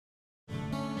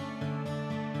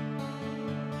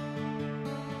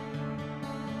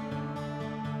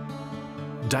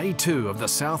Day 2 of the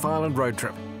South Island road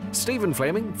trip. Stephen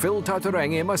Fleming, Phil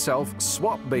Tataurangi and myself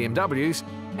swap BMWs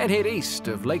and head east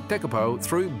of Lake Tekapo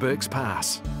through Burke's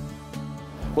Pass.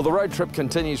 Well, the road trip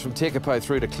continues from Tekapo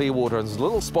through to Clearwater, and there's a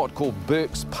little spot called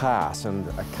Burke's Pass and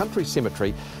a country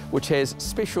cemetery which has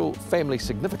special family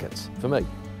significance for me.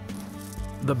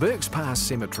 The Burke's Pass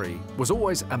Cemetery was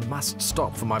always a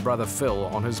must-stop for my brother Phil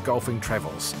on his golfing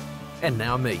travels, and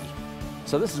now me.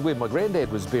 So this is where my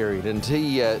granddad was buried, and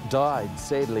he died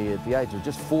sadly at the age of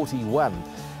just 41.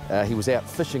 He was out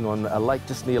fishing on a lake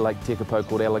just near Lake Tekapo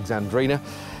called Alexandrina,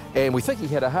 and we think he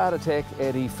had a heart attack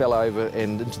and he fell over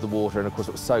and into the water, and of course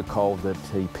it was so cold that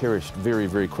he perished very,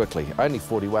 very quickly. Only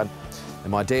 41,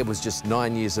 and my dad was just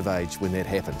 9 years of age when that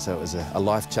happened, so it was a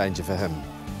life changer for him.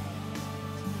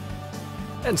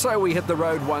 And so we hit the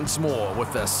road once more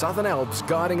with the Southern Alps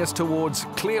guiding us towards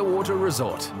Clearwater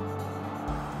Resort.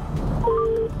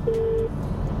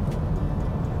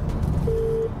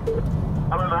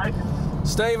 Hello, mate.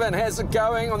 Stephen, how's it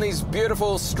going on these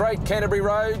beautiful straight Canterbury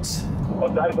roads? Well,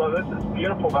 Dave, this is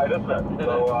beautiful, mate, isn't it?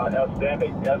 So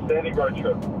outstanding road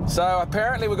trip. So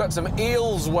apparently we've got some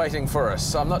eels waiting for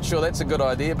us. I'm not sure that's a good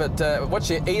idea, but what's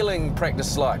your eeling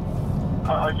practice like?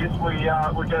 I guess we're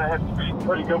going to have to be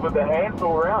pretty good with the hands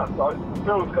all round. So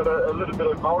Phil's got a little bit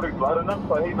of Māori blood in him,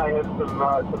 so he may have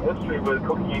some history with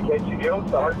cooking and catching eels,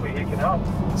 so hopefully he can help.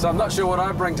 So I'm not sure what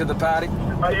I bring to the party.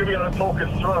 Mate, you'll be able to talk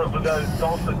us through it with those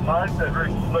dulcet tones, that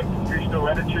very slick, professional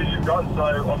attitude you've got, so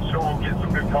I'm sure we'll get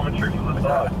some good commentary from the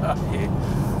side. Yeah.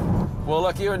 Well,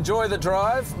 look, you enjoy the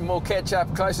drive, and we'll catch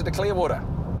up closer to Clearwater.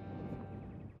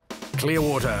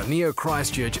 Clearwater, near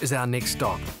Christchurch, is our next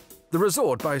stop. The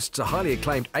resort boasts a highly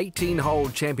acclaimed 18-hole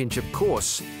championship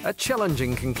course, a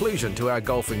challenging conclusion to our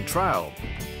golfing trail,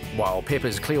 while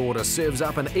Pepper's Clearwater serves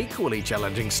up an equally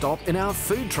challenging stop in our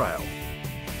food trail.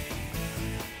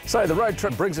 So the road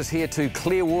trip brings us here to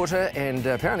Clearwater, and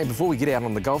apparently before we get out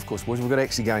on the golf course, boys, we've got to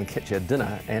actually go and catch our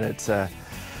dinner, and it's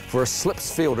for a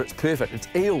slips field, it's perfect. It's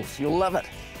eels, you'll love it.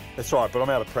 That's right, but I'm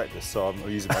out of practice, so I'm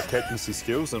using my captaincy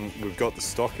skills, and we've got the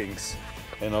stockings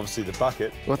and obviously the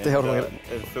bucket. What the hell do we get?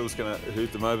 And Phil's going to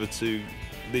hhoot them over to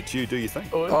let you do your thing.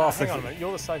 Oh, no, hang on a minute.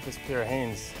 You're the safest pair of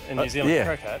hands in New Zealand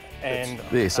cricket, and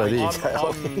so there you go.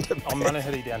 I'm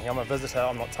manahiri down here. I'm a visitor.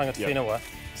 I'm not tangata whenua,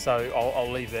 so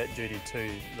I'll leave that duty to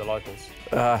the locals.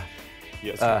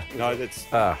 Yes. No, that's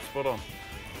spot on.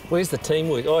 Where's the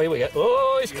teamwork? Oh, here we go.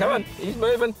 Oh, he's coming. He's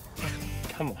moving.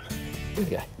 Come on. Here we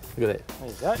go. Look at that. There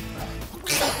you go.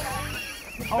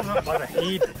 Hold up by the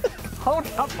head. Hold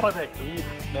up by the head.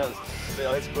 Now,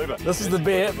 that's clever. This is the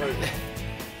bear.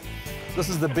 This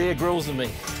is the Bear Grylls of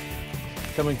me.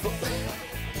 Coming for.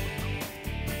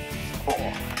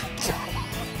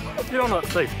 Get on it,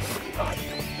 Steve.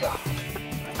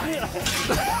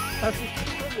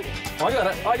 I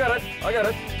got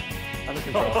it. Under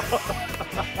control.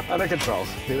 Under control.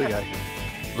 Here we go.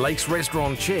 Lake's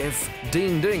restaurant chef,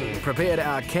 Ding Ding, prepared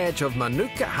our catch of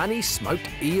Manuka honey smoked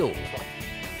eel.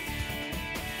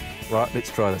 Right,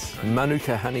 let's try this.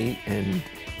 Manuka honey and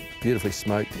beautifully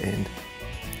smoked and...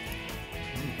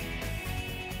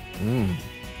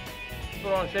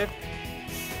 Good on, Chef.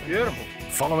 Beautiful.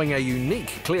 Following a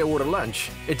unique Clearwater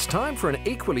lunch, it's time for an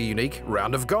equally unique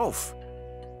round of golf.